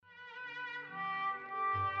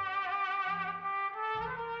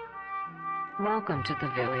Welcome to the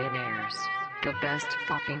Billionaires, the best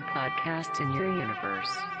fucking podcast in your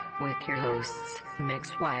universe, with your hosts, Mick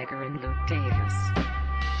Swagger and Luke Davis.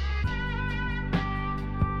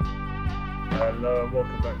 Hello and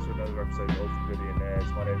welcome back to another episode of The Billionaires.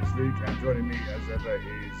 My name is Luke and joining me as ever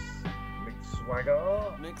is Mick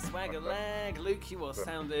Swagger. Mick Swagger lag. Luke, you are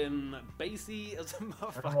sounding bassy as a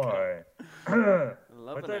motherfucker. I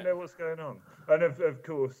don't know what's going on. And of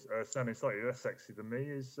course, sounding slightly less sexy than me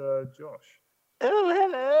is Josh.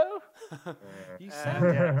 Oh, hello. You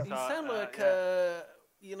sound like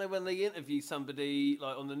you know when they interview somebody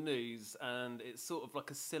like on the news and it's sort of like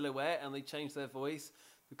a silhouette and they change their voice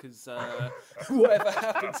because whatever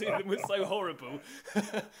happened to them was so horrible.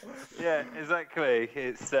 Yeah, exactly.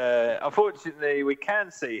 It's unfortunately we can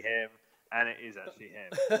see him and it is actually him,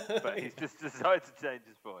 but he's just decided to change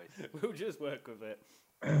his voice. We'll just work with it.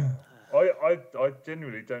 I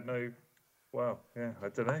genuinely don't know. Well, yeah, I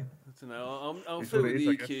don't know. I'll fill with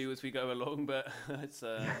the EQ as we go along, but it's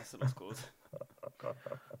a lost cause.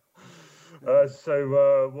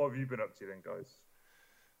 So what have you been up to then, guys?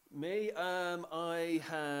 Me, I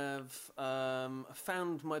have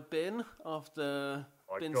found my bin after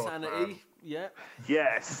binsanity. Yeah.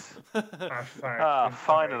 Yes. Hashtag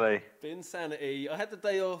finally. Binsanity. I had the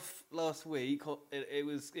day off last week.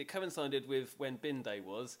 It coincided with when bin day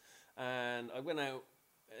was, and I went out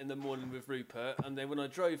in the morning with Rupert, and then when I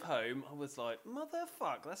drove home, I was like,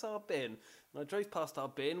 motherfuck, that's our bin. And I drove past our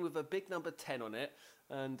bin with a big number 10 on it,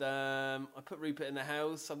 and I put Rupert in the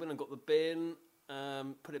house. I went and got the bin,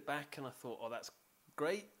 put it back, and I thought, oh, that's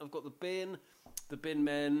great. I've got the bin. The bin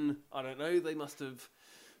men, I don't know, they must have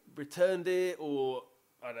returned it, or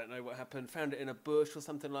I don't know what happened, found it in a bush or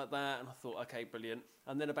something like that, and I thought, okay, brilliant.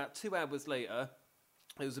 And then about 2 hours later,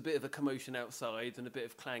 there was a bit of a commotion outside and a bit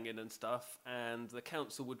of clanging and stuff, and the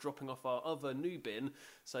council were dropping off our other new bin.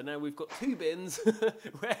 So now we've got 2 bins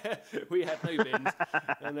where we had no bins,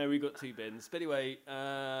 and now we've got 2 bins. But anyway,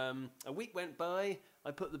 a week went by.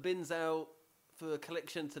 I put the bins out for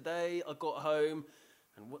collection today. I got home,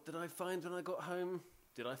 and what did I find when I got home?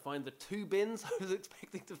 Did I find the 2 bins I was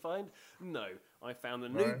expecting to find? No. I found the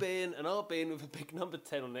new bin, and our bin with a big number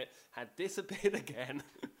 10 on it had disappeared again.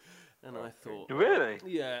 And I thought... Really?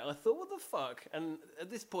 Yeah, I thought, what the fuck? And at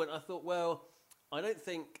this point, I thought, well, I don't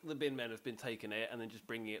think the bin men have been taking it and then just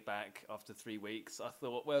bringing it back after 3 weeks. I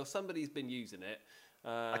thought, well, somebody's been using it.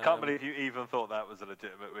 I can't believe you even thought that was a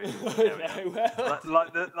legitimate reason.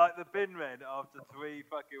 like the bin men after 3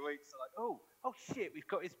 fucking weeks are like, oh shit, we've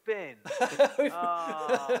got his bin. We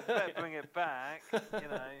better bring it back, you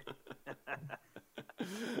know.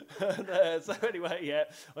 So anyway,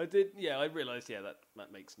 I realised,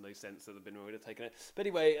 that makes no sense that the bin men would have taken it. But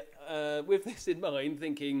anyway, with this in mind,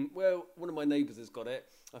 thinking, well, one of my neighbours has got it,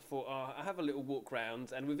 I thought, I'll have a little walk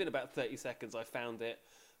round, and within about 30 seconds I found it.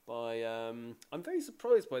 I'm very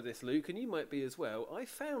surprised by this, Luke, and you might be as well. I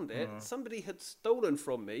found it. Somebody had stolen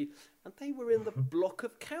from me, and they were in the block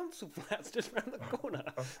of council flats just round the corner.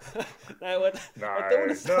 Now, I don't want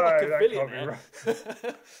to start like a billionaire.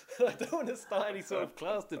 I don't want to start any sort of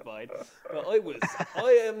class divide, but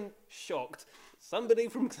I am shocked. Somebody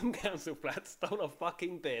from some council flat stole a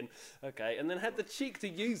fucking bin, okay, and then had the cheek to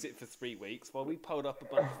use it for 3 weeks while we piled up a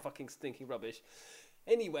bunch of fucking stinking rubbish.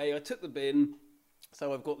 Anyway, I took the bin.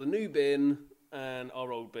 So I've got the new bin and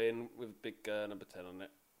our old bin with a big number 10 on it,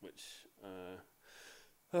 which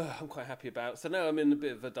I'm quite happy about. So now I'm in a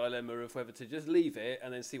bit of a dilemma of whether to just leave it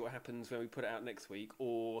and then see what happens when we put it out next week,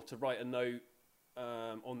 or to write a note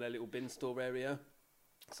on their little bin store area.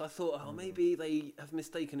 So I thought, maybe they have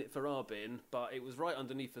mistaken it for our bin, but it was right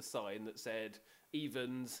underneath a sign that said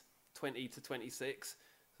evens 20 to 26.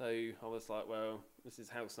 So I was like, well, this is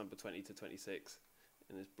house number 20 to 26.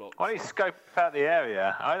 In this block. Why don't you scope out the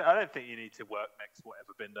area? I don't think you need to work next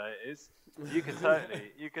whatever bin day it is. You could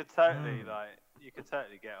totally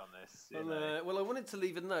get on this. Well, I wanted to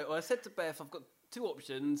leave a note. I said to Beth, I've got 2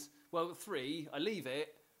 options. Well, 3, I leave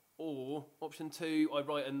it, or option 2, I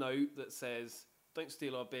write a note that says, "Don't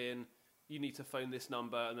steal our bin. You need to phone this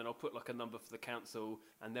number," and then I'll put like a number for the council,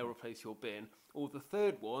 and they'll replace your bin. Or the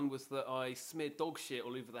third one was that I smeared dog shit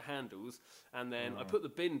all over the handles, and then I put the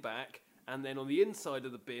bin back. And then on the inside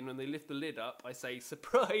of the bin, when they lift the lid up, I say,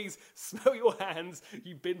 "Surprise! Smell your hands,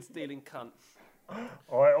 you bin-stealing cunt."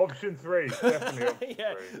 All right, option 3. Definitely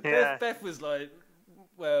option 3. Yeah. Beth was like,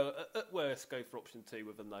 well, at worst, go for option 2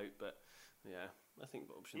 with a note. But, yeah, I think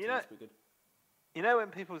option 2 is pretty good. You know when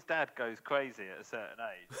people's dad goes crazy at a certain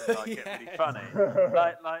age, and like get really funny,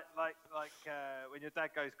 like when your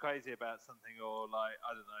dad goes crazy about something, or like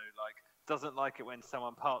I don't know, like doesn't like it when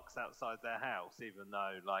someone parks outside their house, even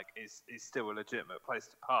though like it's still a legitimate place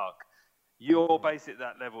to park. You're basically at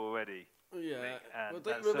that level already. Yeah. Well,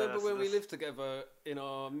 don't you remember when we lived together in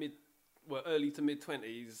our early to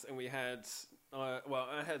mid-20s, and we had,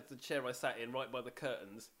 I had the chair I sat in right by the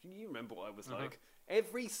curtains. Do you remember what I was like?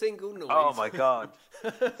 Every single noise. Oh my God.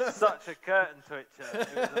 Such a curtain twitcher.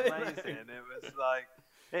 It was amazing.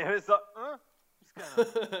 It was like, what's going on?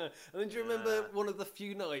 And then do you remember one of the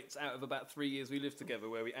few nights out of about 3 years we lived together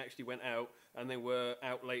where we actually went out and they were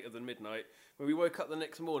out later than midnight? When we woke up the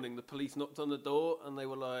next morning, the police knocked on the door and they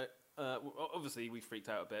were like, obviously we freaked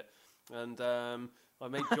out a bit. And I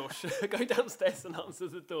made Josh go downstairs and answer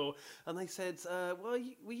the door. And they said, were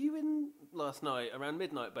you in last night around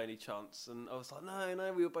midnight by any chance? And I was like,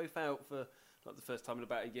 no, we were both out for like the first time in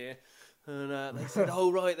about a year. And they said,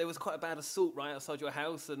 oh, right, there was quite a bad assault right outside your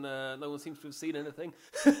house and no one seems to have seen anything.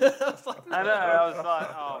 I was like, no. I know, I was like,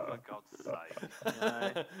 oh, for God's sake. You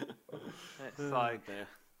know? It's like,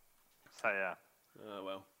 so yeah. Oh,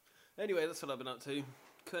 well. Anyway, that's what I've been up to.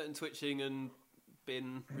 Curtain twitching and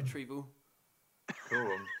bin retrieval.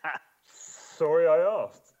 Cool. Sorry I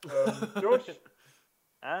asked. Josh?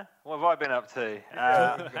 What have I been up to?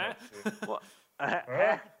 What?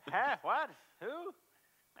 What? Who?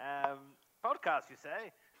 Podcast, you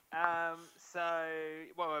say? So,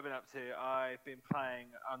 what have I been up to? I've been playing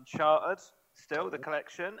Uncharted, still, the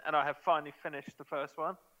collection, and I have finally finished the first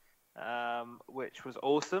one, which was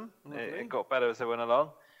awesome. It got better as I went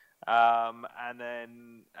along. And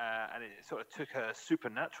then it sort of took a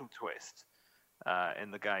supernatural twist in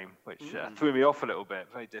the game, which threw me off a little bit,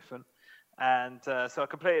 very different. And so I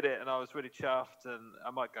completed it, and I was really chuffed. And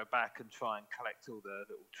I might go back and try and collect all the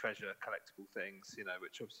little treasure collectible things,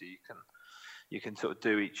 which obviously you can sort of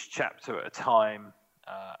do each chapter at a time,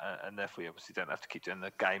 and therefore you obviously don't have to keep doing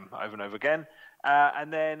the game over and over again.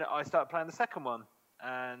 And then I started playing the second one,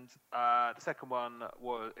 and the second one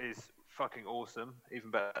is fucking awesome, even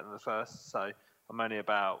better than the first. So I'm only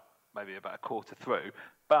maybe about a quarter through.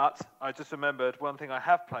 But I just remembered one thing I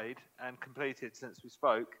have played and completed since we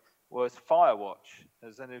spoke was Firewatch.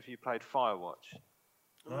 Has any of you played Firewatch?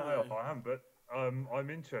 No, I haven't, but I'm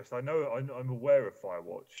interested. I'm aware of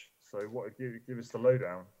Firewatch. So give us the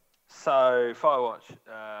lowdown. So Firewatch,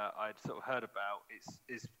 I'd sort of heard about.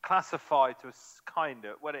 It's classified to a kind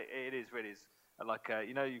of, well, it is really is like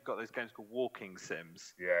you've got those games called walking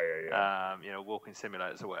sims. Yeah. Walking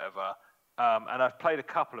simulators or whatever. And I've played a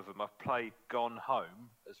couple of them. I've played Gone Home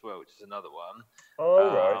as well, which is another one.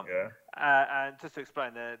 Oh, right, yeah. And just to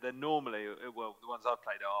explain, they're normally, well, the ones I've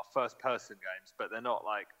played are first-person games, but they're not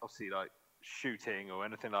obviously shooting or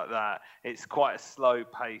anything like that. It's quite a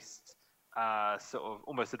slow-paced sort of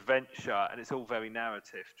almost adventure, and it's all very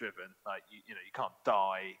narrative-driven. Like, you can't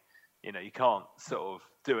die. You can't sort of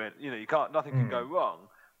do it. Nothing can go wrong.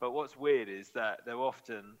 But what's weird is that they're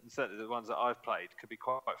often, and certainly the ones that I've played, can be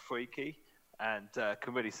quite freaky and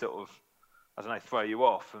can really sort of, throw you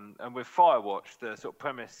off. And with Firewatch, the sort of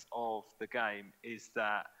premise of the game is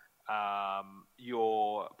that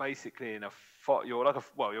you're basically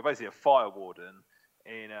you're basically a fire warden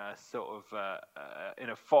in a sort of in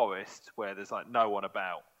a forest where there's no one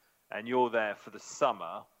about, and you're there for the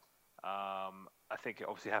summer. I think it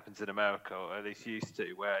obviously happens in America, or at least used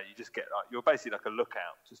to, where you just get you're basically like a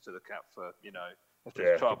lookout, just to look out for if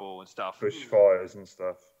there's trouble and stuff, bushfires and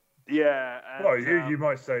stuff. Yeah. And, well, you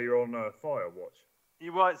might say you're on a Firewatch.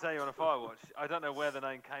 You might say you're on a Firewatch. I don't know where the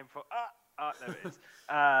name came from. There it is.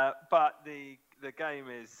 But the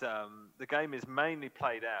game is mainly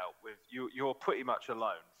played out with you're pretty much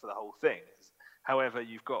alone for the whole thing. However,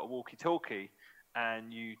 you've got a walkie-talkie,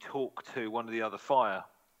 and you talk to one of the other fire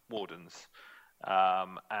wardens.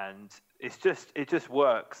 And it just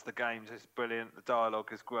works. The game's just brilliant. The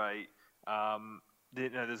dialogue is great.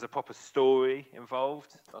 There's a proper story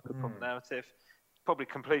involved, like a proper narrative. Probably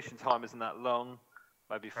completion time isn't that long,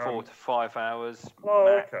 maybe 4 to 5 hours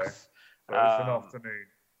max. Okay. So it's an afternoon.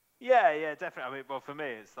 Yeah, definitely. I mean, well, for me,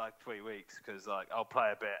 it's 3 weeks because I'll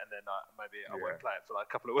play a bit and then maybe I won't play it for a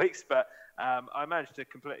couple of weeks. But I managed to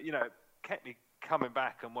complete. Kept me coming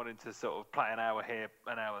back and wanting to sort of play an hour here,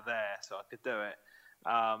 an hour there, so I could do it.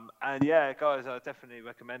 And yeah, guys, I definitely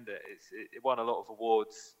recommend it. It won a lot of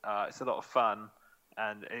awards. It's a lot of fun,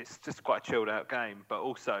 and it's just quite a chilled out game. But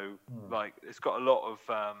also, it's got a lot of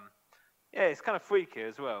it's kind of freaky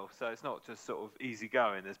as well. So it's not just sort of easy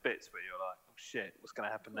going. There's bits where you're like, oh shit, what's going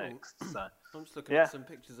to happen next? So I'm just looking at some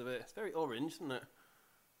pictures of it. It's very orange, isn't it?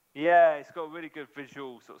 Yeah, it's got a really good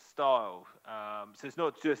visual sort of style. So it's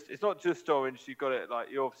not just orange. You've got it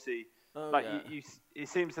you obviously you. It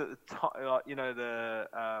seems that the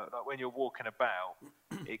when you're walking about,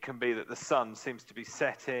 it can be that the sun seems to be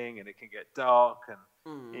setting and it can get dark,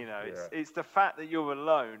 and you know, it's the fact that you're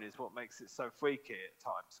alone is what makes it so freaky at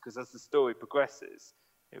times, because as the story progresses,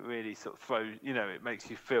 it really sort of throws, you know, it makes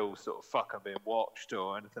you feel sort of fuck, I'm being watched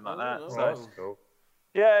or anything like that. So that's cool.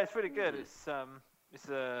 Yeah, it's really good. It's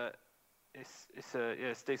a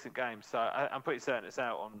decent game. So I'm pretty certain it's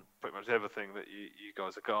out on pretty much everything that you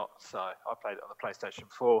guys have got. So I played it on the PlayStation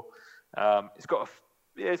 4. It's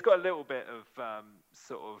got a little bit of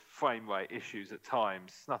sort of frame rate issues at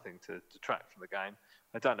times. Nothing to detract from the game.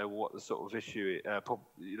 I don't know what the sort of issue,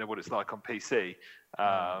 what it's like on PC.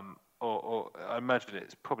 Or I imagine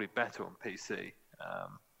it's probably better on PC.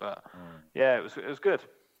 But yeah, it was good.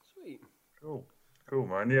 Sweet. Cool,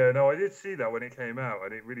 man. Yeah, no, I did see that when it came out,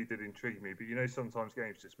 and it really did intrigue me. But you know, sometimes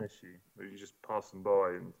games just miss you. You just pass them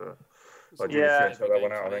by, and I did check that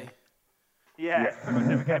one out, I think. Yeah, it was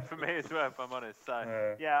never game for me as well, if I'm honest. So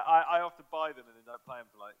I often buy them and then don't play them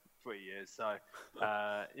for like 3 years. So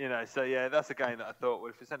so yeah, that's a game that I thought,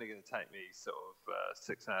 well, if it's only going to take me sort of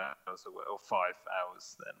 6 hours or 5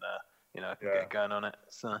 hours, then I can get going on it.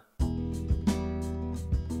 So.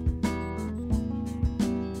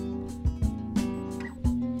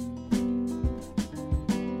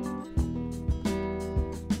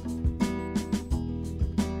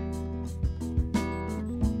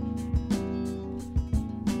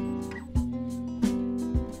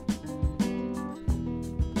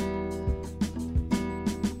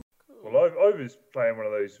 I was playing one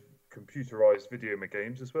of those computerized video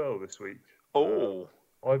games as well this week.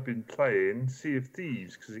 I've been playing Sea of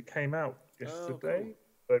Thieves because it came out yesterday,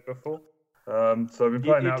 day before. So I've been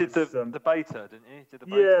playing. You did the beta, didn't you? Did the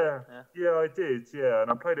beta? Yeah, I did. Yeah,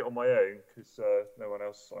 and I played it on my own because no one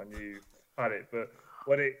else I knew had it. But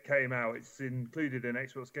when it came out, it's included in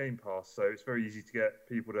Xbox Game Pass, so it's very easy to get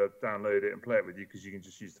people to download it and play it with you because you can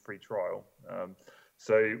just use the free trial.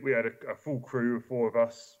 So we had a full crew of 4 of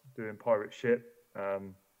us doing pirate ship.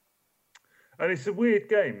 And it's a weird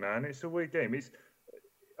game, man. It's a weird game.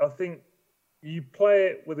 I think you play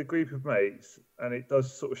it with a group of mates and it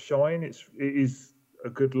does sort of shine. It is a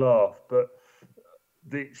good laugh, but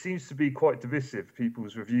it seems to be quite divisive,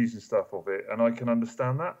 people's reviews and stuff of it. And I can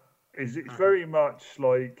understand that. It's very much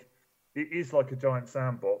like, it is like a giant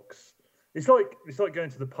sandbox. It's like going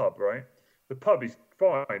to the pub, right? The pub is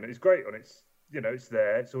fine. It's great on its, it's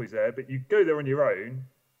there. It's always there. But you go there on your own,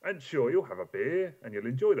 and sure, you'll have a beer and you'll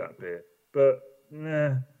enjoy that beer. But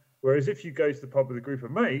nah. Whereas if you go to the pub with a group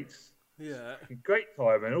of mates, great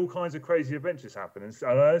time and all kinds of crazy adventures happen. And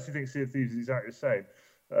I actually think Sea of Thieves is exactly the same.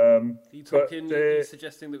 Are you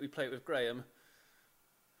suggesting that we play it with Graham?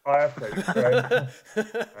 I have played with Graham.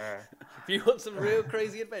 If you want some real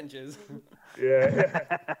crazy adventures. Yeah,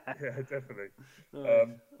 definitely.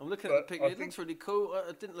 I'm looking at the picture. It looks really cool.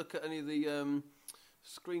 I didn't look at any of the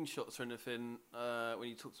screenshots or anything when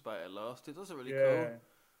you talked about it last. It does look really cool.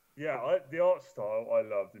 Yeah, the art style I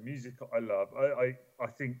love, the music I love. I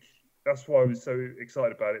think that's why I was so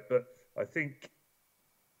excited about it. But I think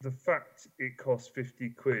the fact it costs 50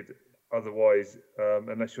 quid otherwise,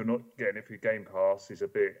 unless you're not getting it through Game Pass, is a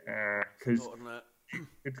bit because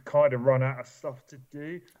it's kind of run out of stuff to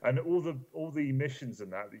do, and all the missions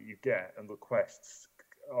and that you get and the quests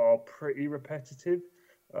are pretty repetitive.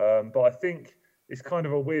 But I think it's kind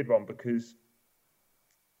of a weird one because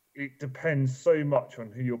it depends so much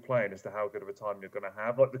on who you're playing as to how good of a time you're going to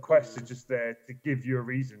have. Like the quests are just there to give you a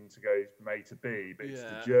reason to go from A to B, but it's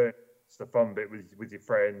the journey. It's the fun bit with your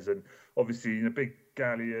friends, and obviously in a big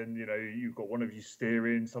galleon, you've got one of you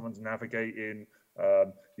steering, someone's navigating.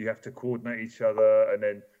 You have to coordinate each other,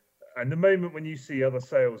 and the moment when you see other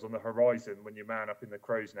sails on the horizon, when you man up in the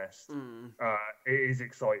crow's nest, it is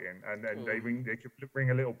exciting. And then they ring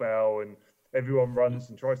a little bell, and everyone runs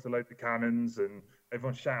and tries to load the cannons, and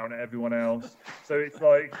everyone's shouting at everyone else. So it's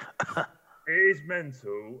like it is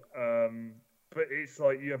mental, but it's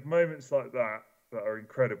like you have moments like that are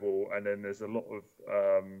incredible, and then there's a lot of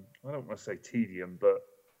I don't want to say tedium, but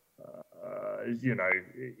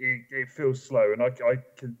it feels slow, and I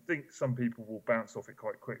can think some people will bounce off it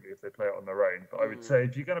quite quickly if they play it on their own. But I would say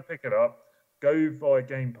if you're going to pick it up, go via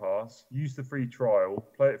Game Pass, use the free trial,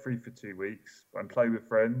 play it free for 2 weeks, and play with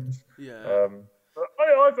friends.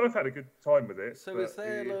 I've had a good time with it. So is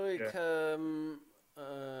there my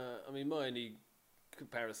only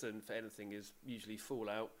comparison for anything is usually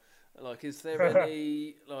Fallout. Like, is there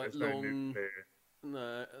any long?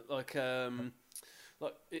 No,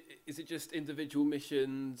 is it just individual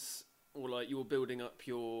missions, or like you're building up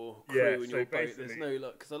your crew and your boat? There's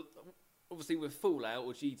no because obviously with Fallout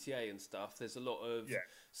or GTA and stuff, there's a lot of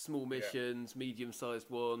small missions, medium-sized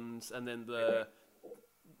ones, and then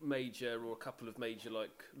major or a couple of major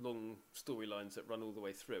like long storylines that run all the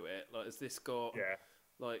way through it? Like, has this got? Yeah.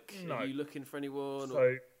 Like, No. are you looking for anyone?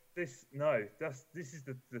 So this is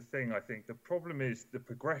the thing. I think the problem is the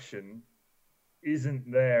progression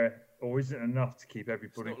isn't there or isn't enough to keep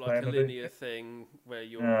everybody It's not playing. like a linear thing where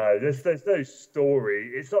you're. No, there's no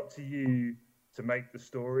story. It's up to you to make the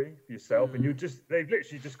story for yourself, and they've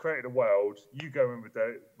literally just created a world. You go in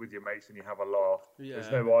with your mates and you have a laugh. Yeah.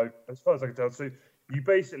 There's as far as I can tell. So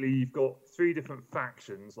you've got 3 different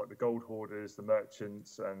factions, like the gold hoarders, the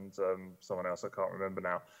merchants, and someone else I can't remember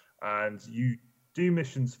now. And you do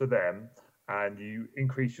missions for them, and you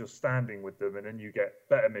increase your standing with them, and then you get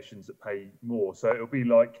better missions that pay more. So it'll be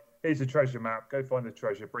like, here's a treasure map, go find the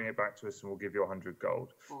treasure, bring it back to us, and we'll give you 100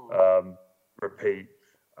 gold. Repeat.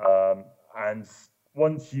 And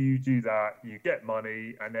once you do that, you get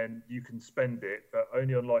money, and then you can spend it, but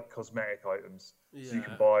only on like cosmetic items. Yeah. So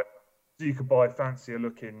you can buy fancier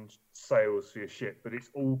looking sails for your ship, but it's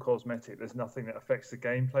all cosmetic. There's nothing that affects the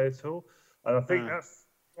gameplay at all. And I think that's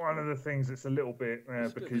one of the things that's a little bit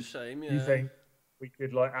because shame, you think we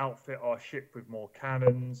could like outfit our ship with more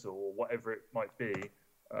cannons or whatever it might be.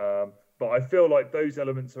 But I feel like those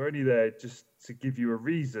elements are only there just to give you a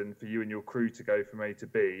reason for you and your crew to go from A to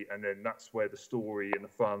B, and then that's where the story and the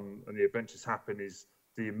fun and the adventures happen. Is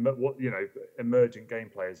the emergent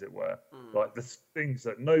gameplay, as it were, like the things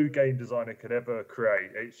that no game designer could ever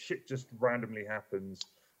create. Shit just randomly happens.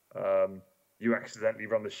 You accidentally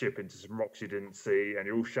run the ship into some rocks you didn't see, and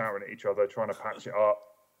you're all shouting at each other trying to patch it up.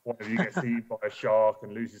 One of you gets eaten by a shark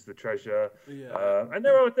and loses the treasure. Yeah. And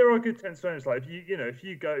there are good tense moments. Like if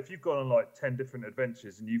you've gone on like 10 different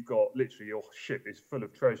adventures and you've got literally your ship is full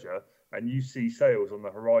of treasure and you see sails on the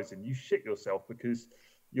horizon, you shit yourself because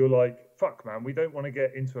you're like, fuck man, we don't want to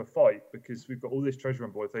get into a fight because we've got all this treasure on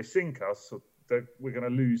board. If they sink us, we're going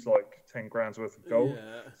to lose like 10 grand's worth of gold.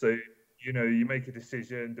 Yeah. So you make a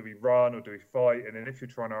decision: do we run or do we fight? And then if you're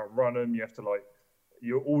trying to outrun them, you have to like.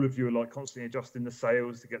 All of you are like constantly adjusting the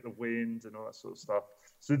sails to get the wind and all that sort of stuff.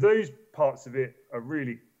 So those parts of it are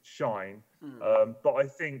really shine. But I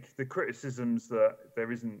think the criticisms that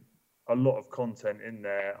there isn't a lot of content in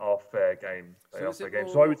there are fair game. So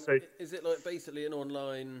I would say, is it like basically an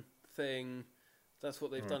online thing? That's what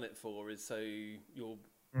they've done it for. Is so you're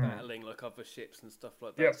battling like other ships and stuff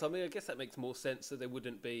like that. Yep. So I mean, I guess that makes more sense. So there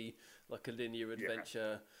wouldn't be like a linear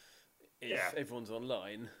adventure if everyone's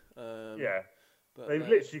online. But they've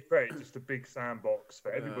literally created just a big sandbox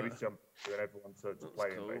for everybody to jump into and everyone to play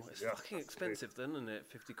in. Basically, it's fucking expensive, then, isn't it?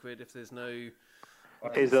 50 quid if there's no.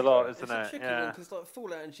 It's a lot, isn't it? It's a tricky one because like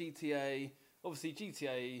Fallout and GTA, obviously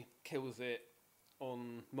GTA kills it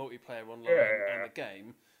on multiplayer online and the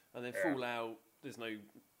game, and then Fallout there's no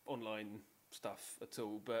online stuff at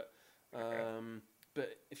all. But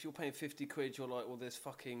if you're paying 50 quid, you're like, well, there's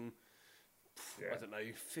fucking I don't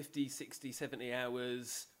know, 50, 60, 70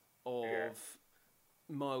 hours of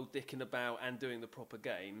mild dicking about and doing the proper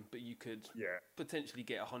game, but you could potentially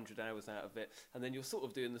get 100 hours out of it, and then you're sort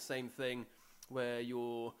of doing the same thing where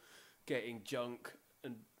you're getting junk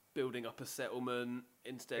and building up a settlement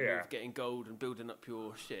instead of getting gold and building up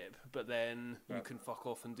your ship, but then you can fuck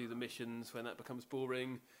off and do the missions when that becomes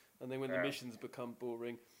boring, and then when the missions become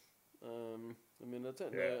boring, I mean, I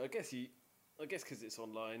don't know, I guess because it's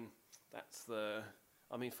online, that's the,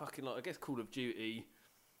 I mean, fucking like, I guess Call of Duty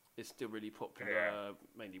is still really popular,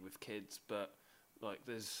 mainly with kids, but like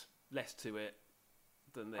there's less to it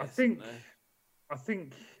than this. I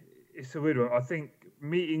think it's a weird one. I think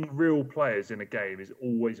meeting real players in a game is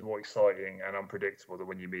always more exciting and unpredictable than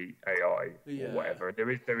when you meet AI or whatever.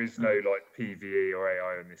 There is no like PvE or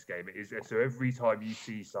AI in this game. It is so every time you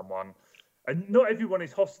see someone, and not everyone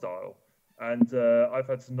is hostile. And I've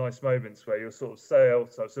had some nice moments where you'll sort of sail.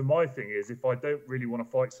 So my thing is, if I don't really want to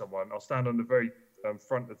fight someone, I'll stand on the very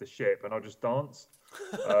front of the ship and I'll just dance.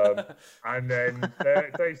 And then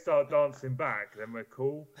they start dancing back, then we're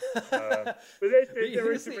cool. But there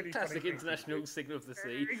is a really classic international signal of the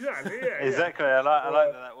sea. Exactly, exactly. I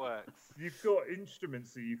like that works. You've got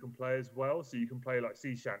instruments that you can play as well, so you can play like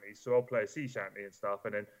sea shanties. So I'll play a sea shanty and stuff,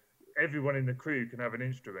 and then everyone in the crew can have an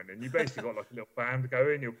instrument, and you basically got like a little band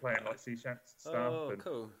going. You're playing like sea shanties and stuff, and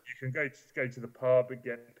cool. You can go to the pub and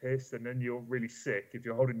get pissed, and then you're really sick. If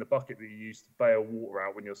you're holding the bucket that you use to bail water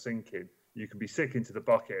out when you're sinking, you can be sick into the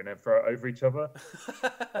bucket and then throw it over each other.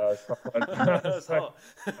 Stuff like that. That's hot.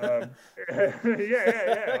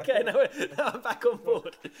 Yeah. Okay, now I'm back on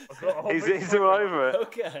board. He's all over it.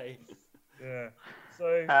 Okay. Yeah.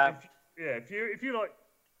 So if you like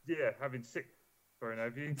having sick thrown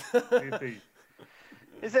over you,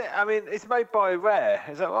 is it? I mean, it's made by Rare.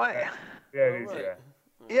 Is that right? Yeah, it is. Yeah.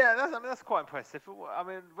 Yeah, that's quite impressive. I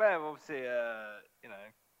mean, Rare obviously,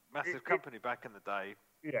 massive company back in the day.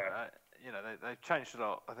 Yeah. They've changed a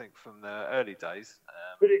lot, I think, from the early days.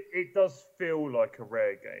 But it does feel like a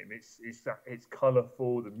Rare game. It's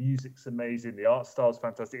colourful. The music's amazing. The art style's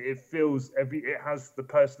fantastic. It feels it has the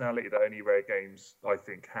personality that only Rare games, I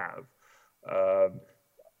think, have.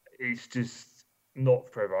 It's just not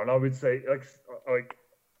for everyone. I would say, like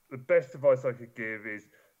the best advice I could give is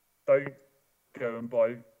don't go and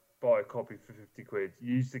buy a copy for 50 quid.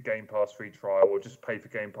 Use the Game Pass free trial, or just pay for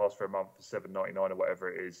Game Pass for a month for $7.99 or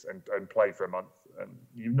whatever it is, and play for a month. And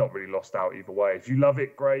you've not really lost out either way. If you love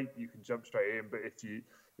it, great, you can jump straight in. But if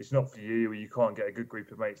it's not for you, or you can't get a good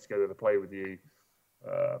group of mates together to play with you,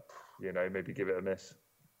 maybe give it a miss.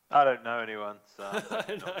 I don't know anyone, so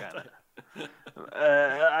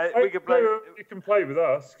we can play. You can play with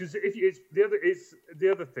us, because it's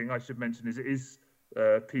the other thing I should mention is it is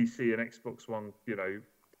PC and Xbox One,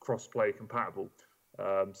 cross-play compatible.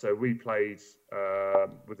 So we played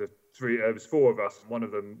with the three. It was four of us, and one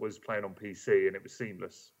of them was playing on PC, and it was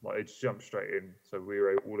seamless. Like, it just jumped straight in, so we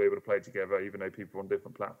were all able to play together, even though people were on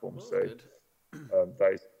different platforms. Good.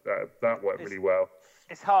 That worked really well.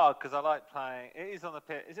 It's hard because I like playing. It is on the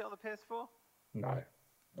Is it on the PS4? No.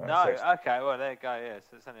 Okay. Well, there you go. Yeah,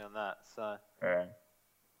 so it's only on that. So. Yeah.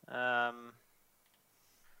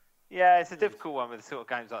 Yeah, it's a difficult one with sort of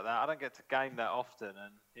games like that. I don't get to game that often,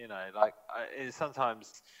 and it's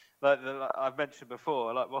sometimes like I've mentioned before,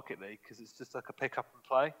 I like Rocket League because it's just like a pick up and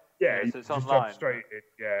play. Yeah, so it's just online. Jump straight in.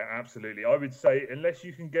 Yeah, absolutely. I would say unless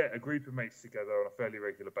you can get a group of mates together on a fairly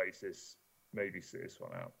regular basis, maybe sit this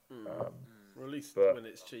one out. Or at least when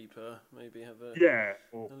it's cheaper, maybe have a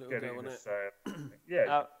or a get go it in on a it.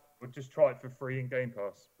 sale. Or just try it for free in Game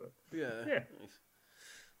Pass. But yeah. Nice.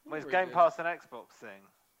 Well, is Game Pass an Xbox thing?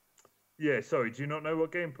 Yeah, sorry, do you not know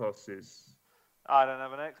what Game Pass is? I don't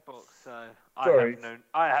have an Xbox, so I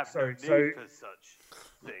have no need for such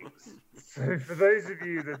things. So for those of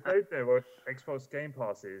you that don't know what Xbox Game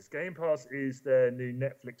Pass is their new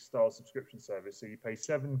Netflix-style subscription service. So you pay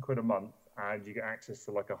 £7 a month, and you get access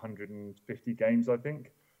to like 150 games, I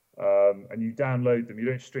think. And you download them. You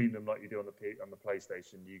don't stream them like you do on the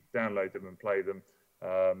PlayStation. You download them and play them,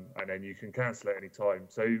 and then you can cancel at any time.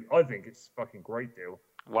 So I think it's a fucking great deal.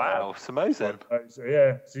 Wow, it's amazing.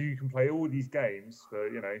 So you can play all these games for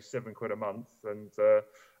 £7 a month, and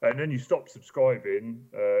then you stop subscribing.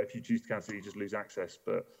 If you choose to cancel, you just lose access.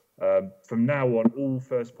 But from now on, all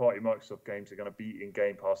first-party Microsoft games are going to be in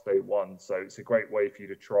Game Pass day one. So it's a great way for you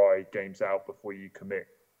to try games out before you commit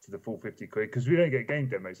to the full 50 quid, because we don't get game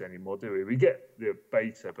demos anymore, do we? We get the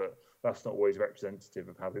beta, but that's not always representative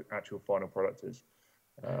of how the actual final product is.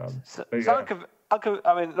 I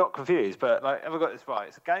mean, not confused, but have I got this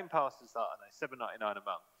right? So Game Pass is $7.99 a month.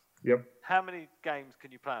 Yep. How many games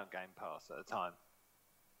can you play on Game Pass at a time?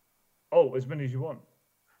 Oh, as many as you want.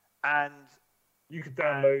 And you could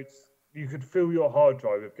download. You could fill your hard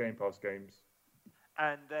drive with Game Pass games.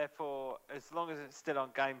 And therefore, as long as it's still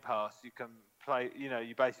on Game Pass, you can play. You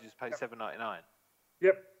basically just pay $7.99.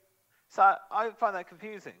 Yep. So I find that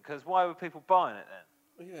confusing, because why were people buying it then?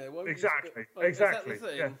 Yeah, exactly. Is that the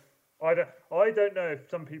thing? Yeah. I don't know if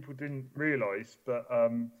some people didn't realise, but I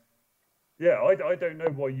don't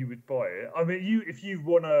know why you would buy it. I mean, if you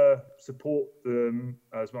want to support them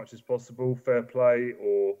as much as possible, fair play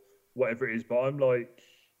or whatever it is. But I'm like,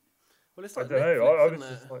 well, it's like I don't Netflix, know. I was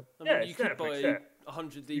just like, you could Netflix, buy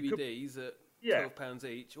 100 DVDs at £12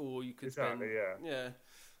 each, or you could spend. Yeah,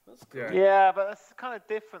 that's cool. Yeah, but that's kind of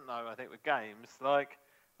different though. I think with games, like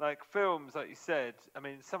films, like you said, I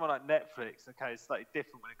mean, someone like Netflix, okay, it's slightly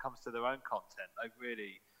different when it comes to their own content. They've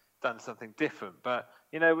really done something different. But,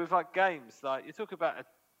 with like games, like you talk about a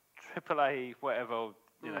AAA whatever,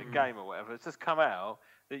 game or whatever, it's just come out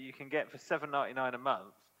that you can get for $7.99 a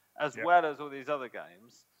month, as well as all these other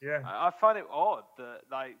games. Yeah. I find it odd that,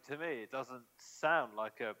 to me, it doesn't sound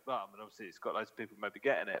like obviously it's got loads of people maybe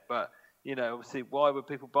getting it, but, obviously, why would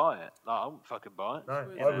people buy it? I wouldn't fucking buy it. No,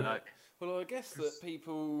 well, I guess that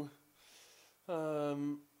people.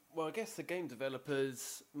 I guess the game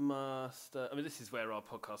developers must. I mean, this is where our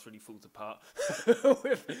podcast really falls apart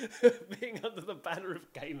with being under the banner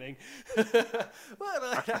of gaming. Well,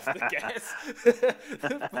 I have to guess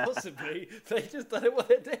possibly they just don't know what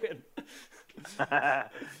they're doing.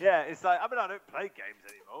 Yeah, it's like, I mean, I don't play games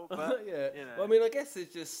anymore, but Well, I mean, I guess there's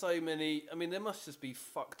just so many. I mean, there must just be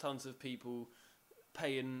fuck tons of people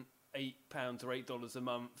paying £8 or $8 a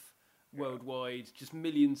month worldwide, just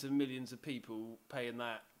millions and millions of people paying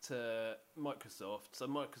that to Microsoft. So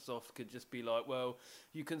Microsoft could just be like, well,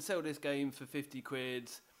 you can sell this game for 50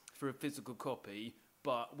 quid for a physical copy,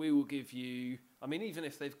 but we will give you. I mean, even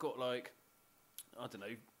if they've got like, I don't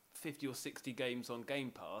know, 50 or 60 games on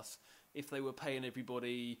Game Pass, if they were paying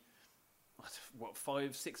everybody, what,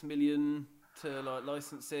 5-6 million to like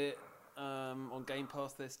license it on Game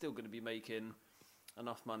Pass, they're still going to be making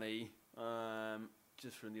enough money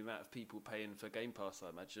just from the amount of people paying for Game Pass, I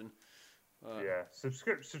imagine. Yeah,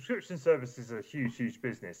 subscription services are a huge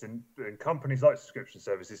business, and companies like subscription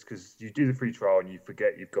services because you do the free trial and you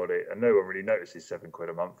forget you've got it, and no one really notices £7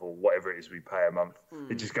 a month or whatever it is we pay a month.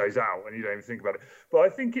 It just goes out and you don't even think about it. But I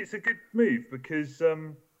think it's a good move because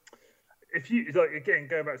if you like, again,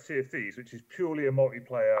 going back to Sea of Thieves, which is purely a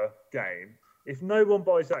multiplayer game, if no one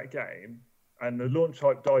buys that game and the launch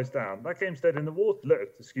hype dies down, that game's dead in the water. Look,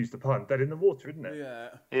 excuse the pun, dead in the water, isn't it?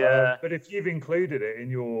 Yeah. But if you've included it in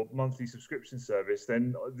your monthly subscription service,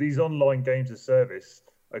 then these online games as service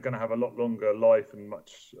are going to have a lot longer life and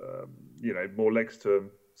much, more legs to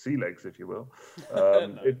them. Sea legs, if you will.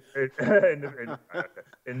 In the future.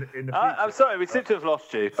 I'm sorry, we seem to have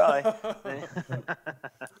lost you. Bye.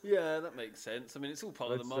 Yeah, that makes sense. I mean, it's all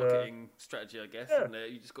part of the marketing strategy, I guess, isn't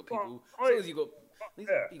it? You just got people. As long as you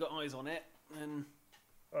got eyes on it, and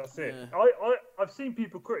that's it. Yeah. I've seen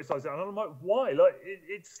people criticise it, and I'm like, why? Like,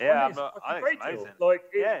 it's I it's think it's amazing. Like,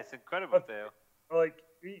 it's an incredible deal. Like,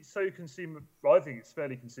 it's so consumer. I think it's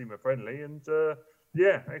fairly consumer friendly, and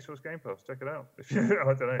Xbox Game Pass, check it out.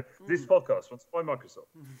 I don't know. This podcast sponsored by Microsoft.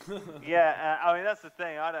 I mean, that's the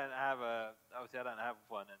thing. I don't have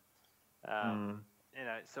one, and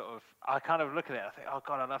it's sort of. I kind of look at it. I think, oh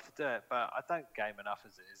God, I'd love to do it, but I don't game enough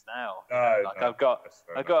as it is now. I've got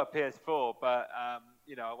a PS4, but I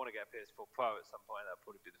want to get a PS4 Pro at some point. That'll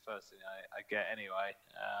probably be the first thing I get anyway.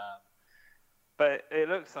 But it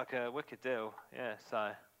looks like a wicked deal. Yeah,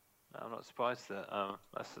 so. I'm not surprised that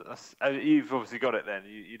that's you've obviously got it then.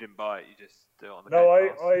 You didn't buy it, you just do it on the Game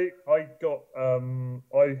Pass.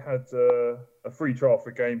 I had a free trial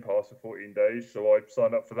for Game Pass for 14 days, so I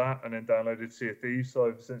signed up for that and then downloaded Sea of Thieves, so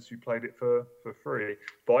I've essentially played it for free.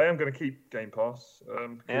 But I am going to keep Game Pass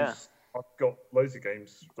because I've got loads of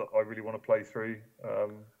games that I really want to play through.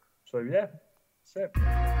 So yeah, that's it.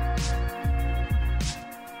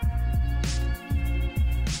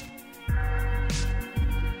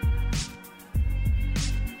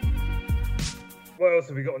 What else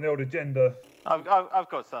have we got on the old agenda? I've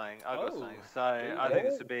got something. So I think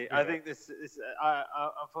this would be. I think this.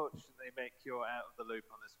 Unfortunately, Mick, you're out of the loop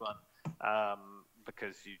on this one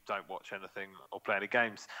because you don't watch anything or play any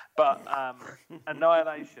games. But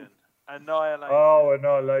Annihilation. Oh,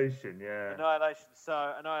 Annihilation. Yeah. Annihilation.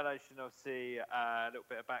 So Annihilation. Obviously, a little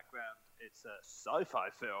bit of background. It's a sci-fi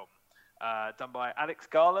film done by Alex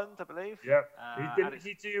Garland, I believe. Yeah. Did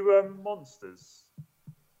he do Monsters?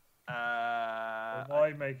 Am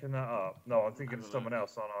I making that up? No, I'm thinking of someone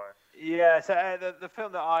else, aren't I? Yeah, so the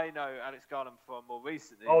film that I know Alex Garland from more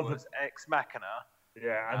recently was Ex Machina.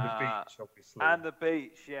 Yeah, and The Beach, obviously. And The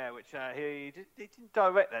Beach, yeah, which he didn't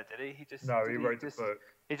direct that, did he? He wrote the book.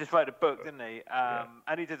 He just wrote a book, didn't he?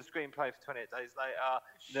 And he did the screenplay for 28 Days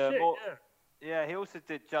Later. Yeah, he also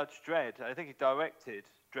did Judge Dredd. I think he directed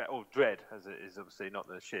Dredd, as it is obviously not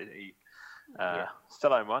the shitty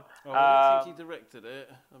Stallone one. Oh, I don't think he directed it.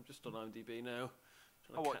 I'm just on IMDb now.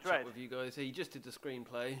 Trying to catch up with you guys. He just did the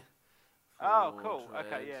screenplay. Oh, cool. Dredd.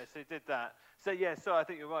 Okay, yeah, so he did that. So yeah, so I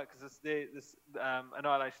think you're right because this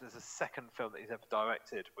Annihilation is the second film that he's ever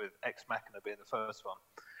directed, with Ex Machina being the first one.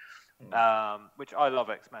 Which I love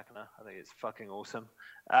Ex Machina. I think it's fucking awesome.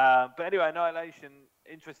 But anyway, Annihilation,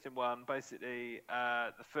 interesting one. Basically,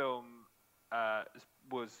 the film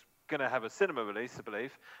was going to have a cinema release, I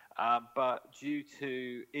believe, but due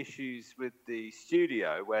to issues with the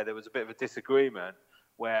studio, where there was a bit of a disagreement,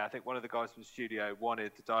 where I think one of the guys from the studio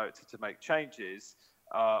wanted the director to make changes,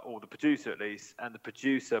 or the producer at least, and the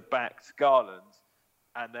producer backed Garland,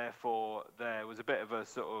 and therefore there was a bit of a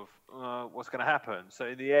sort of what's going to happen. So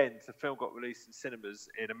in the end, the film got released in cinemas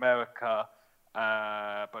in America,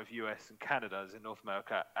 both US and Canada, as in North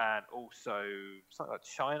America, and also something like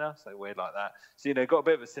China, so weird like that. So got a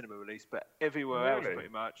bit of a cinema release, but everywhere else pretty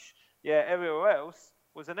much, everywhere else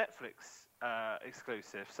was a Netflix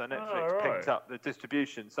exclusive. So Netflix picked up the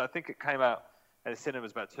distribution. So I think it came out at the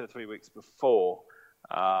cinemas about 2 or 3 weeks before,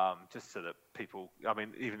 just so that people, I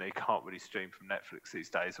mean, even though you can't really stream from Netflix these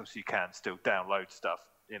days, obviously you can still download stuff,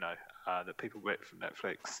 that people rip from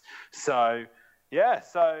Netflix. So yeah,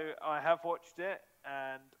 so I have watched it,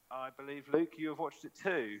 and I believe, Luke, you have watched it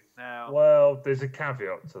too. Now, well, there's a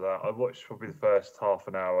caveat to that. I watched probably the first half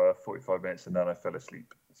an hour, 45 minutes, and then I fell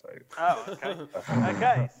asleep. So. Oh, okay.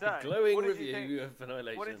 Okay, so glowing review of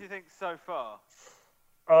Annihilation. What did you think so far?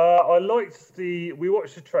 I liked we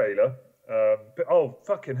watched the trailer, But oh,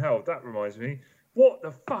 fucking hell, that reminds me. What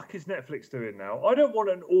the fuck is Netflix doing now? I don't want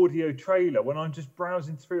an audio trailer when I'm just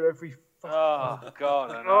browsing through every. Oh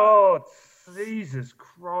God! I know. Oh Jesus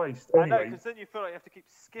Christ! Anyway. I know, because then you feel like you have to keep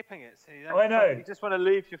skipping it. So I know. You just want to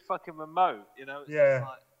leave your fucking remote. You know? It's yeah.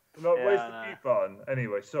 Just like, where's the mute button?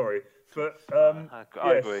 Anyway, sorry, but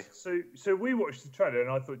I agree. So we watched the trailer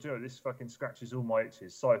and I thought, you know, this fucking scratches all my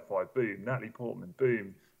itches. Sci-fi, boom. Natalie Portman,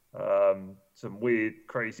 boom. Some weird,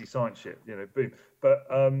 crazy science shit, you know, boom. But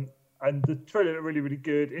and the trailer looked really, really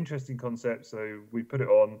good, interesting concept. So we put it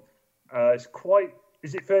on. It's quite.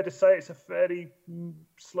 Is it fair to say it's a fairly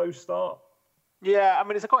slow start? Yeah, I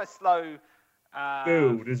mean it's a quite slow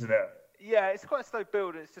build, isn't it? Yeah, it's quite a slow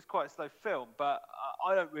build and it's just quite a slow film, but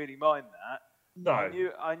I don't really mind that. No. I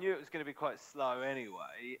knew it was going to be quite slow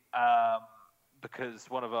anyway, because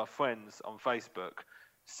one of our friends on Facebook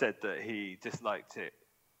said that he disliked it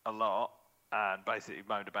a lot and basically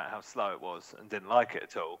moaned about how slow it was and didn't like it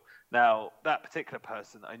at all. Now, that particular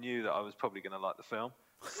person, I knew that I was probably going to like the film.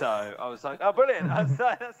 So I was like, oh, brilliant.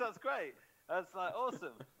 That sounds great. That's like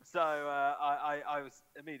awesome. So I was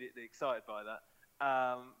immediately excited by that.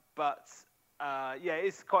 But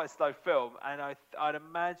it's quite a slow film. And I'd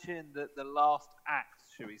imagine that the last act,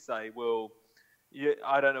 should we say,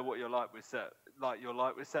 I don't know what you're like with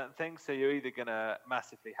certain things. So you're either going to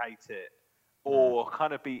massively hate it or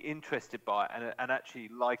kind of be interested by it and actually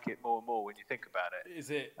like it more and more when you think about it.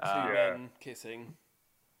 Is it two men kissing?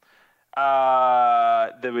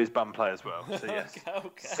 There is bum play as well, so yes.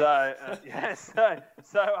 Okay.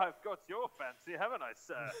 So I've got your fancy, haven't I,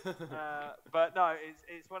 sir? But no,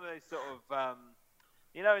 it's one of those sort of,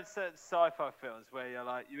 in certain sci-fi films where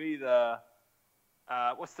you're either,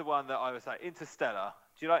 what's the one that I would say, Interstellar.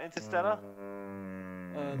 Do you like Interstellar?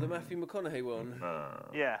 The Matthew McConaughey one.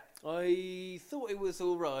 Yeah. I thought it was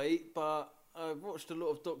all right, but I've watched a lot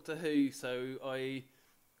of Doctor Who, so I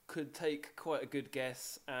could take quite a good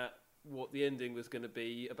guess at what the ending was going to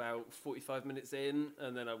be about 45 minutes in,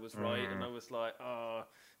 and then I was right, and I was like, I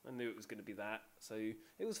knew it was going to be that. So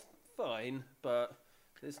it was fine, but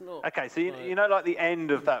it's not... Okay, so you know, like the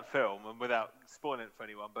end of that film, and without spoiling it for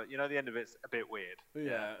anyone, but you know the end of it's a bit weird.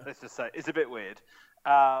 Yeah. Let's just say it's a bit weird.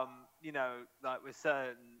 Like with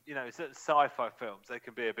certain sci-fi films, they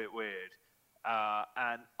can be a bit weird.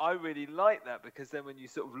 And I really like that because then when you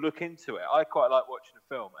sort of look into it, I quite like watching a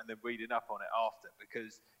film and then reading up on it after,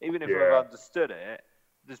 because even if I've understood it,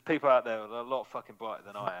 there's people out there that are a lot fucking brighter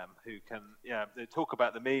than I am who can, they talk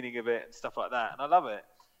about the meaning of it and stuff like that, and I love it.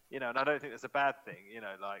 And I don't think that's a bad thing. If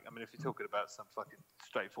you're talking about some fucking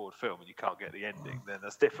straightforward film and you can't get the ending, then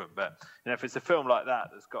that's different. But if it's a film like that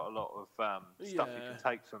that's got a lot of stuff you can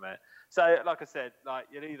take from it. So, like I said,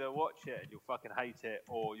 you'll either watch it and you'll fucking hate it,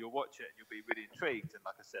 or you'll watch it and you'll be really intrigued and,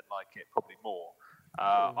 like I said, like it probably more.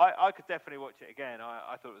 I could definitely watch it again.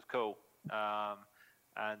 I thought it was cool.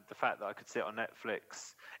 And the fact that I could see it on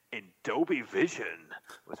Netflix in Dolby Vision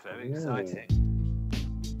was very exciting.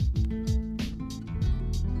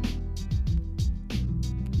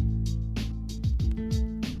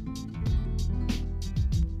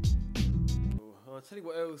 I'll tell you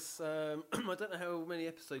what else. I don't know how many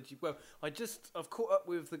episodes I've caught up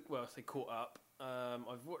with I say caught up.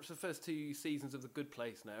 I've watched the first 2 seasons of The Good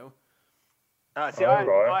Place now. I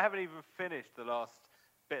haven't even finished the last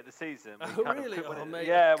bit of the season. Really?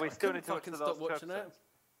 Mate, we still need to watch the last watching it.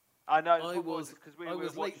 I know. I was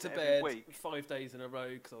late to bed 5 days in a row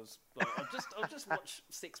because I was like, I'll just watch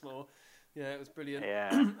 6 more. Yeah, it was brilliant.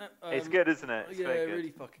 Yeah, it's good, isn't it? It's very good.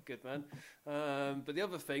 Really fucking good, man. But the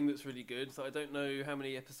other thing that's really good, so I don't know how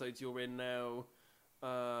many episodes you're in now,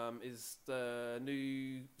 is the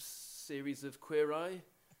new series of Queer Eye.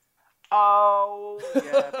 Oh,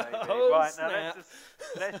 yeah, baby. Right, snap. now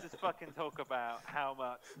let's just fucking talk about how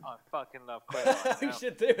much I fucking love Queer Eye. We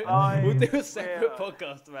should do it. We'll do a separate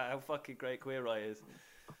podcast about how fucking great Queer Eye is.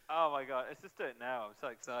 Oh my god, let's just do it now. I'm so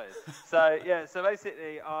excited. So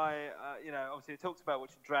basically, obviously we talked about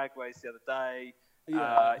watching Drag Race the other day.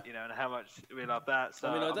 Yeah. And how much we love that. So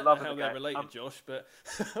I don't know how they're related, Josh, but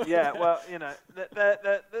yeah, well, there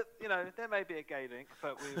may be a gay link,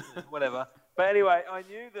 but whatever. But anyway, I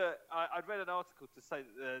knew that I'd read an article to say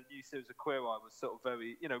that the new series of Queer Eye was sort of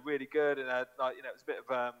very, really good, and had, it was a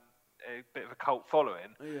bit of a cult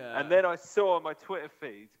following. Yeah. And then I saw on my Twitter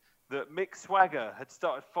feed that Mick Swagger had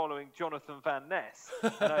started following Jonathan Van Ness.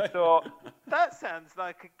 And I thought, that sounds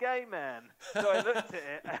like a gay man. So I looked at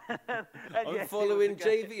it. And I'm following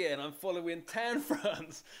JVN. I'm following Tan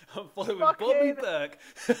France. I'm following Bobby Burke.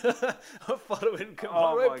 I'm following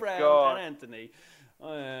Kamara Brown and Anthony.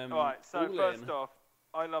 All right, so first off,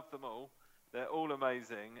 I love them all. They're all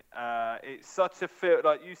amazing. It's such a feel,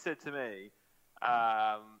 like you said to me,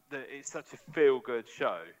 that it's such a feel-good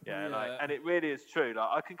show. Yeah, like, and it really is true. Like,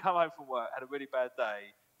 I can come home from work, had a really bad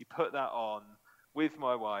day. You put that on with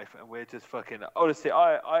my wife, and we're just fucking. Honestly,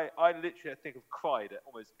 I literally, I think I've cried at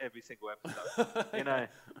almost every single episode. You know,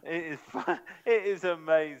 it is fun. It is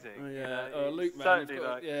amazing. Yeah. You know, Oh, Luke, man,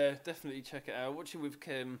 definitely check it out. Watching with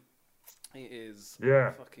Kim. It is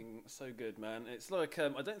fucking so good, man. It's like I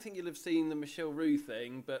don't think you'll have seen the Michelle Roux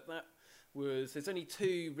thing, but there's only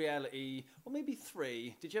 2 reality, or maybe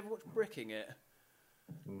 3. Did you ever watch Bricking It?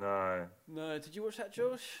 No. Did you watch that,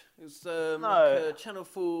 Josh? It was like a Channel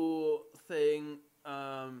 4 thing,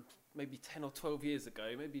 maybe 10 or 12 years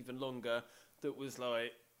ago, maybe even longer. That was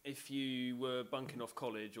like, if you were bunking off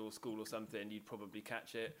college or school or something, you'd probably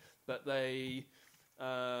catch it. But they.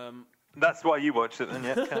 That's why you watched it then,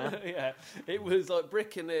 yeah? Yeah, it was like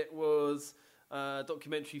Bricking It was a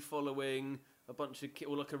documentary following a bunch of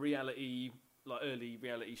or like a reality, like early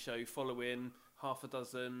reality show following half a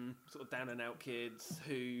dozen sort of down and out kids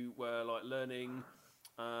who were like learning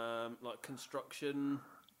like construction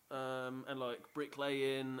and like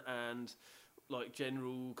bricklaying and like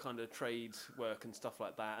general kind of trade work and stuff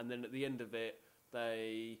like that. And then at the end of it,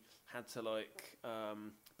 they had to like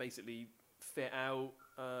basically fit out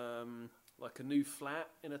like a new flat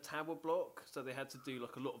in a tower block, so they had to do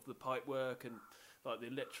like a lot of the pipe work and like the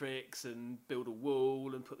electrics and build a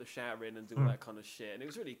wall and put the shower in and do all that kind of shit. And it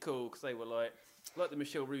was really cool because they were like the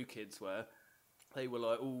Michelle Roux kids were. They were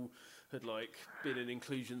like all had like been in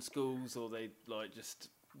inclusion schools, or they like just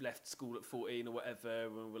left school at 14 or whatever,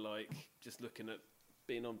 and were like just looking at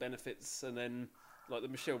being on benefits. And then like the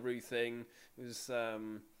Michelle Roux thing was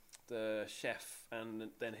the chef and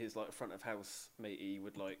then his like front of house matey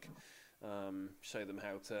would like show them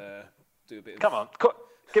how to do a bit of... Come on,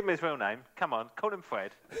 give me his real name. Come on, call him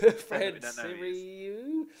Fred. Fred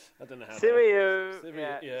Siriu? I don't know how...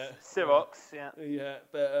 Siriu, yeah. Sirox, yeah. Yeah,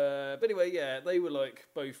 but anyway, yeah, they were like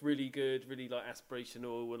both really good, really like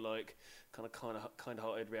aspirational and like kind of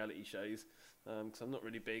hearted reality shows. Because I'm not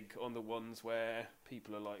really big on the ones where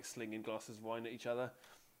people are like slinging glasses of wine at each other.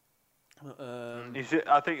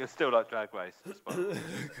 I think you'll still like Drag Race.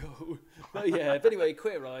 Cool. But yeah, but anyway,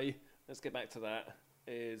 Queer Eye, let's get back to that,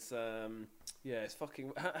 is, it's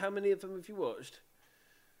fucking... How many of them have you watched?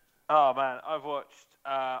 Oh, man, I've watched...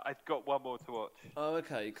 I've got one more to watch. Oh,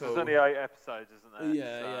 okay, cool. There's only 8 episodes, isn't there?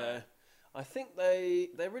 Yeah. I think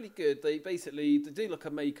they're really good. They do like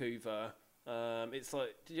a makeover. It's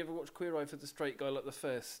like... Did you ever watch Queer Eye for the Straight Guy, like the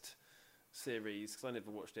first... series? Because I never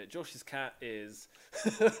watched it. Josh's cat is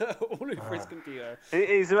all over his computer.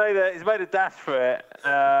 He's made a dash for it,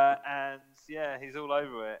 and yeah, he's all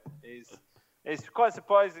over it. It's quite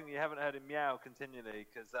surprising you haven't heard him meow continually,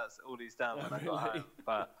 because that's all he's done when I got home.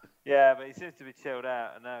 But he seems to be chilled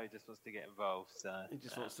out, and now he just wants to get involved. So he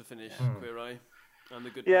just wants to finish Queer Eye and the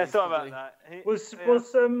good. Yeah, sorry about that.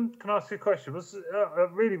 Can I ask you a question? Was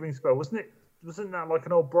really rings a bell? Wasn't that like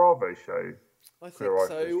an old Bravo show? I think so,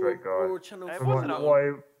 or Channel 4.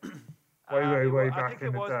 Way back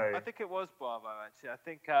in the day. I think it was Bravo, actually. I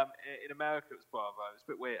think in America it was Bravo. It's a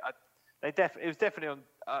bit weird. It was definitely on...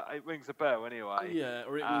 it rings a bell anyway. Yeah,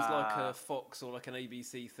 or it was like a Fox or like an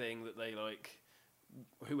ABC thing that they like...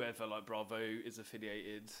 Whoever like Bravo is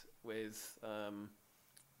affiliated with,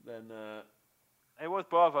 then... It was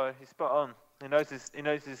Bravo. He's spot on. He knows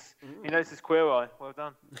his Queer Eye. Well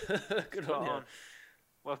done. Good on you.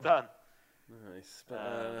 Well done. Nice,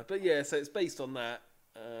 but yeah, so it's based on that,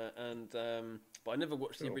 but I never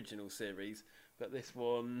watched the original series. But this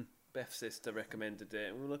one, Beth's sister recommended it,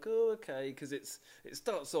 and we were like, oh, okay, because it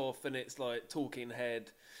starts off and it's like talking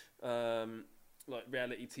head, like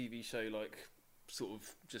reality TV show, like sort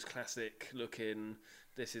of just classic looking.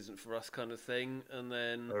 This isn't for us kind of thing, and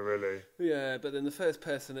then yeah, but then the first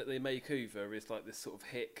person that they make over is like this sort of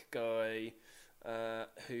hick guy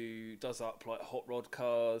who does up like hot rod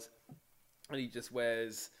cars. And he just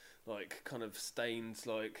wears like kind of stained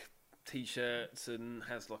like t-shirts and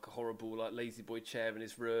has like a horrible like lazy boy chair in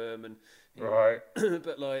his room, and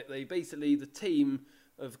but like they basically, the team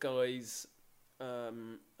of guys, I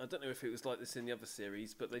don't know if it was like this in the other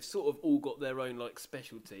series, but they've sort of all got their own like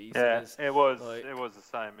specialties. Yeah, it was the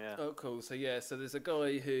same. Yeah. Oh, cool. So yeah, so there's a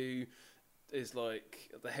guy who is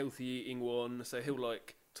like the healthy eating one, so he'll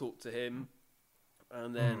like talk to him.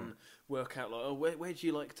 And then work out like, oh, where do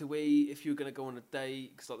you like to eat if you're going to go on a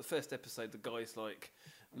date? Because like the first episode, the guy's like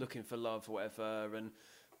looking for love or whatever, and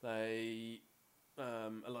they are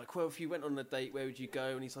like, well, if you went on a date, where would you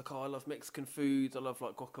go? And he's like, oh, I love Mexican food, I love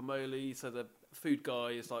like guacamole. So the food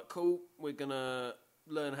guy is like, cool, we're gonna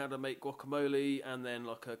learn how to make guacamole and then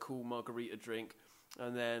like a cool margarita drink.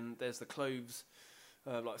 And then there's the clothes,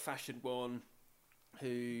 like fashion one,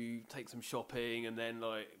 who takes them shopping and then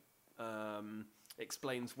like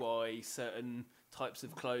explains why certain types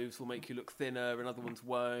of clothes will make you look thinner and other ones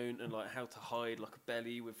won't, and like how to hide like a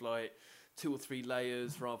belly with like 2 or 3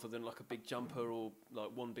 layers rather than like a big jumper or like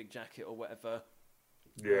one big jacket or whatever.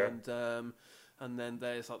 Yeah. And then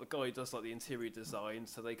there's like the guy who does like the interior design,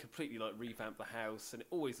 so they completely like revamp the house, and it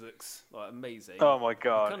always looks like amazing. Oh my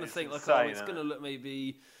god! I kind of think insane, like, it's going to look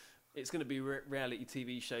maybe. It's going to be reality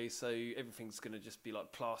TV show, so everything's going to just be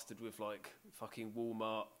like plastered with like fucking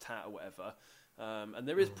Walmart tat or whatever. And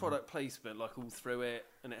there is product placement like all through it,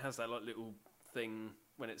 and it has that like little thing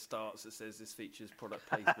when it starts that says this features product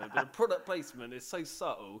placement. But the product placement is so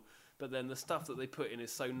subtle, but then the stuff that they put in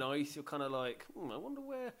is so nice. You're kind of like, I wonder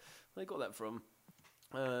where they got that from.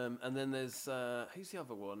 And then there's who's the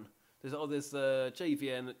other one? There's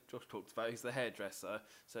JVN that Josh talked about. He's the hairdresser,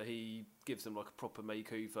 so he gives them like a proper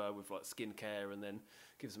makeover with like skincare, and then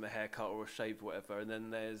gives them a haircut or a shave or whatever. And then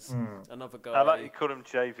there's another guy. I like you call him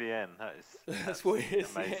JVN. That's what it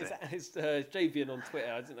is. Amazing. It's JVN on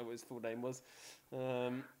Twitter. I didn't know what his full name was.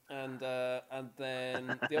 And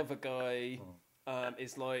then the other guy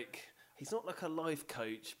is like, he's not like a life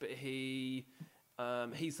coach, but he's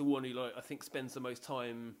the one who like I think spends the most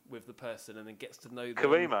time with the person and then gets to know them.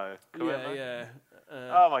 Karimo. Yeah.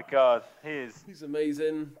 Oh my god, he's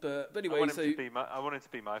amazing. But anyway, I want him to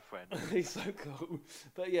be my friend. He's so cool.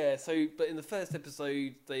 But in the first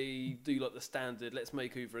episode they do like the standard, let's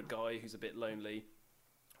make over a guy who's a bit lonely.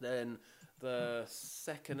 Then the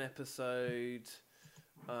second episode,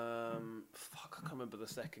 I can't remember the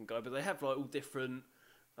second guy, but they have like all different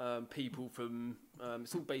people from.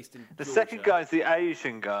 It's all based in. The Georgia. second guy's the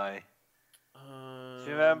Asian guy. Do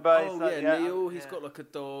you remember? Neil. He's got like a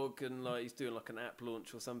dog, and like he's doing like an app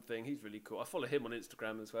launch or something. He's really cool. I follow him on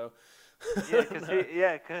Instagram as well. He's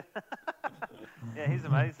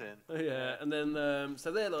amazing. Yeah, and then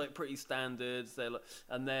so they're like pretty standard.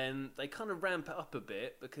 And then they kind of ramp it up a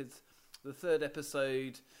bit because the third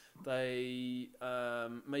episode they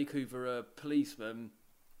make over a policeman,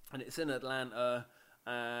 and it's in Atlanta.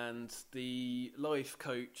 And the life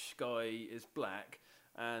coach guy is black,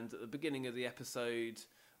 and at the beginning of the episode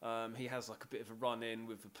he has like a bit of a run-in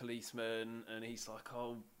with the policeman, and he's like,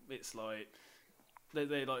 it's like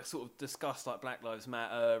they like sort of discuss like Black Lives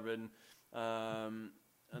Matter, and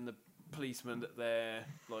the policeman that they're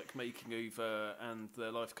like making over and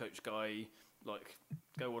the life coach guy like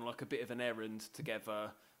go on like a bit of an errand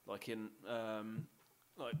together, like in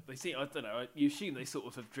like they see, I don't know, you assume they sort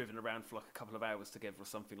of have driven around for like a couple of hours together or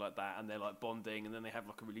something like that, and they're like bonding, and then they have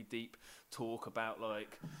like a really deep talk about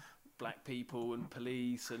like black people and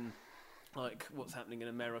police and like what's happening in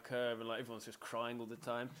America, and like everyone's just crying all the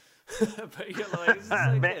time. But you're like, this is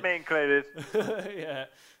so good. Me included. Yeah,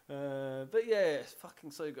 but yeah, it's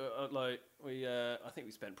fucking so good. I think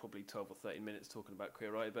we spent probably 12 or 13 minutes talking about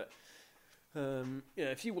Queer Eye, but.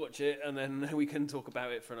 If you watch it, and then we can talk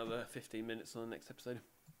about it for another 15 minutes on the next episode.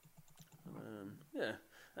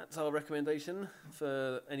 That's our recommendation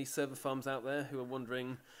for any server farms out there who are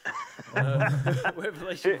wondering whether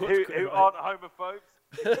they should watch who aren't homophobes.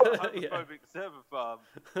 If you're a homophobic server farm,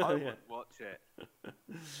 I wouldn't watch it.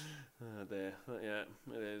 Oh dear. But yeah,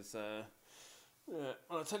 it is. Well,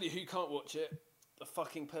 I'll tell you who can't watch it. The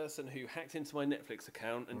fucking person who hacked into my Netflix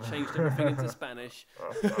account and changed everything into Spanish.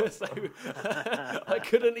 So I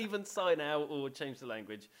couldn't even sign out or change the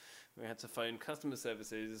language. We had to phone customer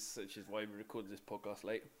services, which is why we recorded this podcast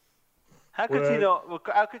late. How could you not? Well,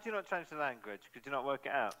 how could you not change the language? Could you not work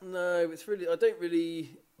it out? No, it's really. I don't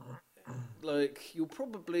really like. You'll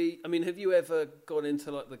probably. I mean, have you ever gone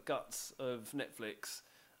into like the guts of Netflix?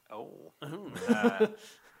 Oh.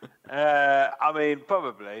 I mean,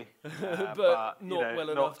 probably, but not well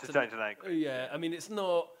enough to change the language. Yeah, I mean, it's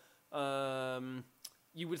not.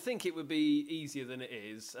 You would think it would be easier than it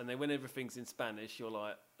is, and then when everything's in Spanish, you're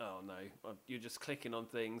like, oh no, you're just clicking on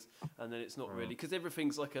things, and then it's not really, because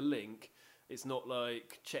everything's like a link. It's not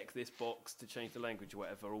like check this box to change the language or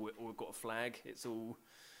whatever, or we've got a flag. It's all,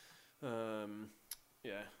 I don't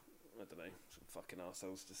know, some fucking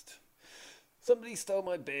arseholes just. Somebody stole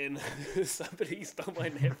my bin. Somebody stole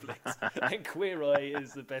my Netflix. And Queer Eye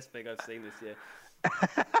is the best thing I've seen this year.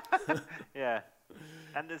 Yeah.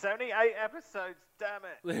 And there's only 8 episodes, damn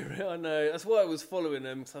it. I know. That's why I was following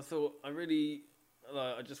them, because I thought I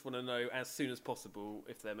just want to know as soon as possible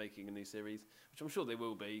if they're making a new series, which I'm sure they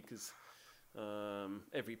will be, because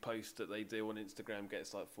every post that they do on Instagram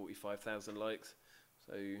gets like 45,000 likes.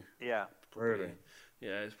 So yeah, probably,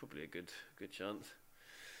 yeah, it's probably a good chance.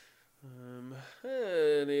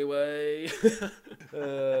 Anyway,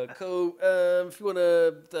 cool. If you want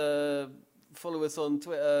to follow us on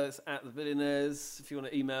Twitter, it's @thevillianaires. If you want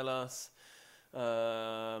to email us,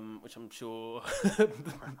 which I'm sure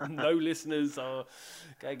no listeners are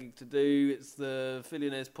gagging to do, it's the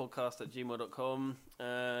thevillianairespodcast@gmail.com.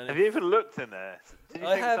 Have you even looked in there? Did you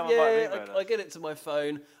I think have, someone might yeah. email us? I get it to my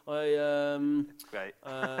phone. Great.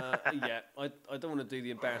 Yeah. I don't want to do the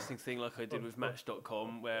embarrassing thing like I did with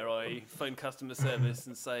Match.com, where I phone customer service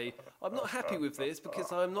and say I'm not happy with this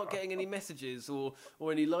because I'm not getting any messages or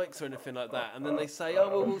any likes or anything like that, and then they say, oh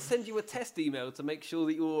well, we'll send you a test email to make sure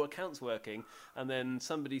that your account's working, and then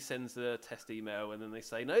somebody sends the test email, and then they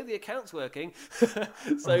say no, the account's working.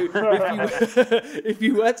 So if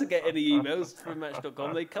you were to get any emails from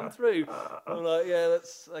Match.com, they come through. I'm like, yeah,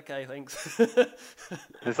 that's okay, thanks.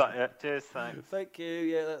 It's like, yeah, cheers, thanks. Thank you.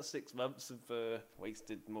 Yeah, that's 6 months of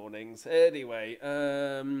wasted mornings. Anyway,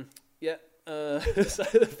 yeah. So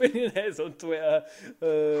the Billionaires on Twitter.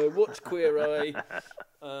 Watch Queer Eye.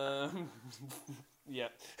 Yeah.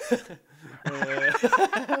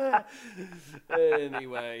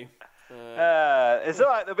 Anyway. It's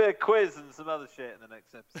alright, there'll be a quiz and some other shit in the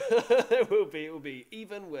next episode. There will be. It will be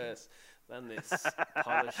even worse than this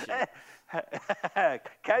pile of shit.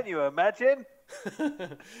 Can you imagine?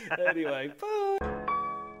 Anyway, bye.